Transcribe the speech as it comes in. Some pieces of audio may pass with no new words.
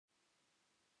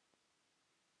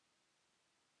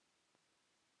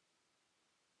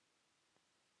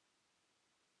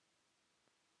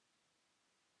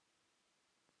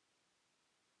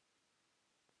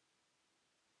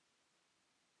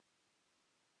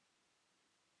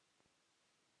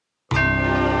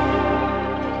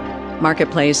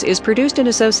Marketplace is produced in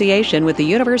association with the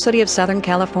University of Southern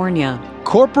California.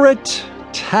 Corporate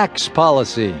tax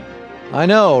policy. I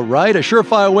know, right? A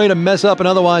surefire way to mess up an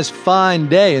otherwise fine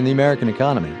day in the American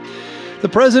economy. The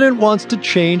president wants to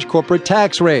change corporate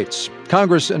tax rates.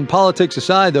 Congress and politics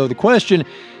aside, though, the question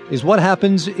is what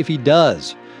happens if he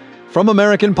does? From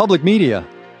American Public Media,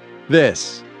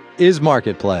 this is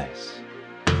Marketplace.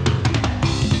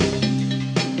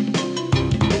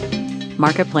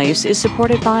 Marketplace is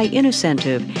supported by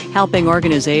Innocentive, helping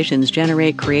organizations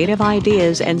generate creative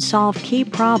ideas and solve key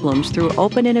problems through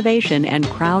open innovation and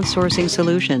crowdsourcing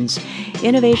solutions.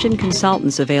 Innovation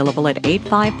consultants available at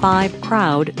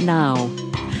 855-CROWD now.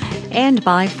 And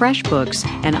by FreshBooks,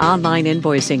 an online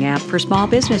invoicing app for small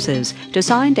businesses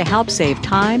designed to help save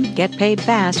time, get paid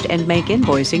fast, and make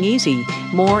invoicing easy.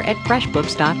 More at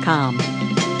freshbooks.com.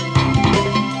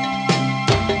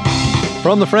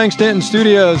 From the Frank Stanton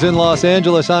Studios in Los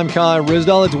Angeles, I'm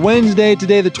Ryssdal. It's Wednesday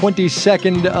today, the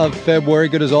 22nd of February.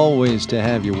 Good as always to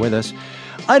have you with us.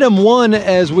 Item 1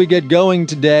 as we get going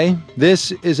today,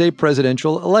 this is a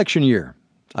presidential election year.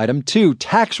 Item 2,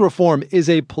 tax reform is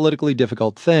a politically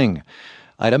difficult thing.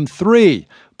 Item 3,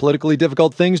 politically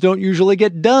difficult things don't usually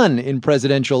get done in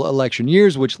presidential election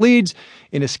years, which leads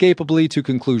inescapably to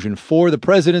conclusion 4. The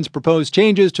president's proposed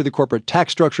changes to the corporate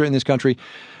tax structure in this country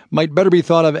might better be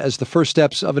thought of as the first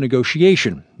steps of a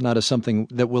negotiation, not as something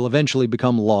that will eventually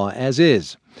become law as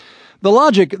is. The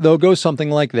logic, though, goes something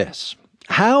like this.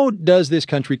 How does this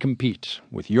country compete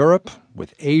with Europe,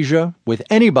 with Asia, with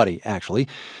anybody, actually?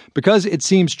 Because it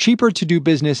seems cheaper to do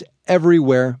business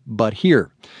everywhere but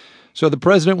here. So the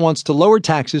president wants to lower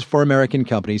taxes for American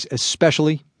companies,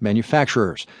 especially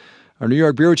manufacturers. Our New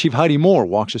York bureau chief Heidi Moore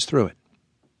walks us through it.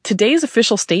 Today's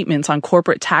official statements on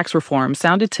corporate tax reform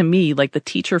sounded to me like the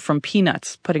teacher from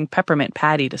Peanuts putting Peppermint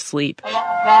Patty to sleep.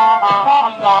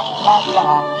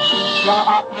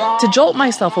 To jolt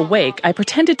myself awake, I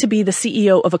pretended to be the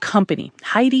CEO of a company,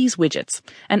 Heidi's Widgets,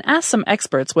 and asked some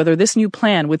experts whether this new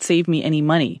plan would save me any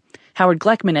money. Howard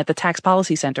Gleckman at the Tax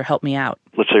Policy Center helped me out.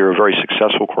 Let's say you're a very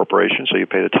successful corporation, so you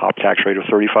pay the top tax rate of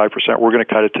 35%. We're going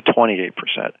to cut it to 28%.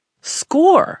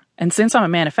 Score! And since I'm a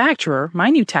manufacturer, my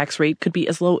new tax rate could be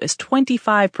as low as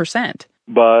 25%.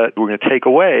 But we're going to take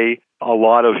away a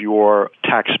lot of your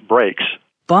tax breaks.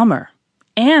 Bummer.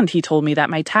 And he told me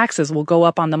that my taxes will go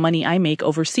up on the money I make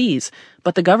overseas,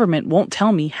 but the government won't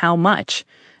tell me how much.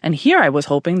 And here I was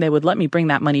hoping they would let me bring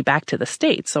that money back to the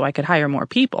States so I could hire more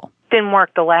people. Didn't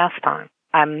work the last time.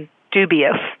 I'm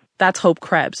dubious. That's Hope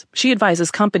Krebs. She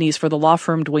advises companies for the law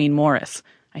firm Duane Morris.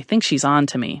 I think she's on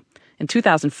to me. In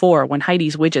 2004, when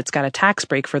Heidi's Widgets got a tax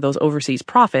break for those overseas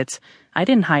profits, I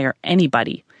didn't hire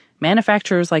anybody.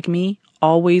 Manufacturers like me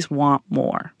always want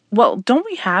more. Well, don't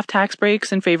we have tax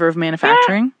breaks in favor of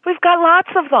manufacturing? Yeah, we've got lots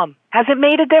of them. Has it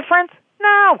made a difference?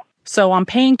 No. So I'm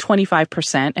paying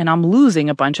 25% and I'm losing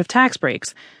a bunch of tax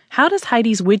breaks. How does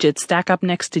Heidi's Widgets stack up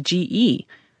next to GE?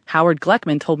 Howard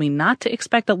Gleckman told me not to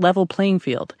expect a level playing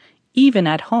field, even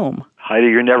at home. Heidi,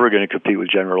 you're never going to compete with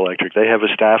General Electric. They have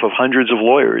a staff of hundreds of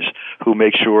lawyers who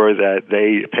make sure that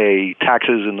they pay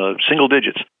taxes in the single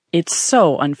digits. It's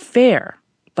so unfair.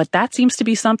 But that seems to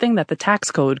be something that the tax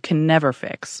code can never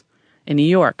fix. In New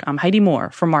York, I'm Heidi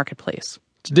Moore for Marketplace.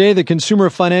 Today, the Consumer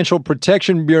Financial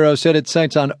Protection Bureau said its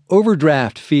sights on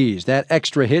overdraft fees. That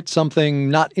extra hit, something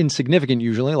not insignificant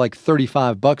usually, like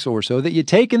 $35 or so, that you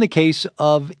take in the case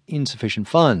of insufficient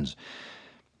funds.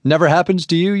 Never happens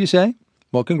to you, you say?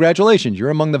 Well, congratulations. You're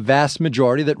among the vast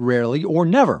majority that rarely or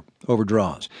never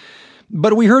overdraws.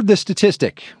 But we heard this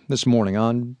statistic this morning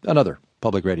on another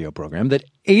public radio program that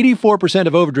 84%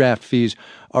 of overdraft fees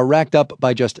are racked up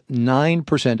by just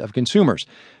 9% of consumers.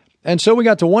 And so we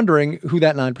got to wondering who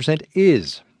that 9%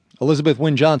 is. Elizabeth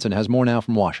Wynne Johnson has more now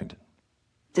from Washington.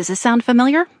 Does this sound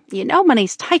familiar? You know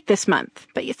money's tight this month,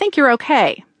 but you think you're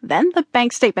okay. Then the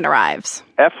bank statement arrives.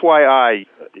 FYI,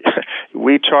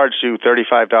 we charged you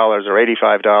 $35 or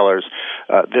 $85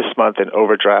 this month in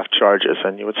overdraft charges.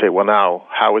 And you would say, well, now,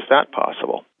 how is that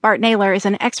possible? Bart Naylor is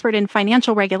an expert in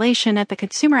financial regulation at the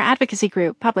consumer advocacy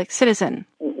group Public Citizen.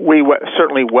 We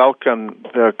certainly welcome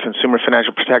the Consumer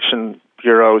Financial Protection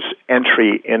Bureau's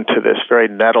entry into this very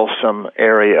nettlesome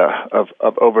area of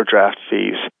overdraft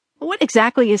fees. What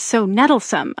exactly is so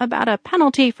nettlesome about a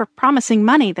penalty for promising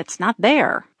money that's not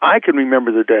there? I can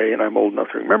remember the day, and I'm old enough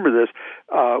to remember this,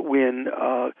 when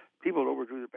people overdrew their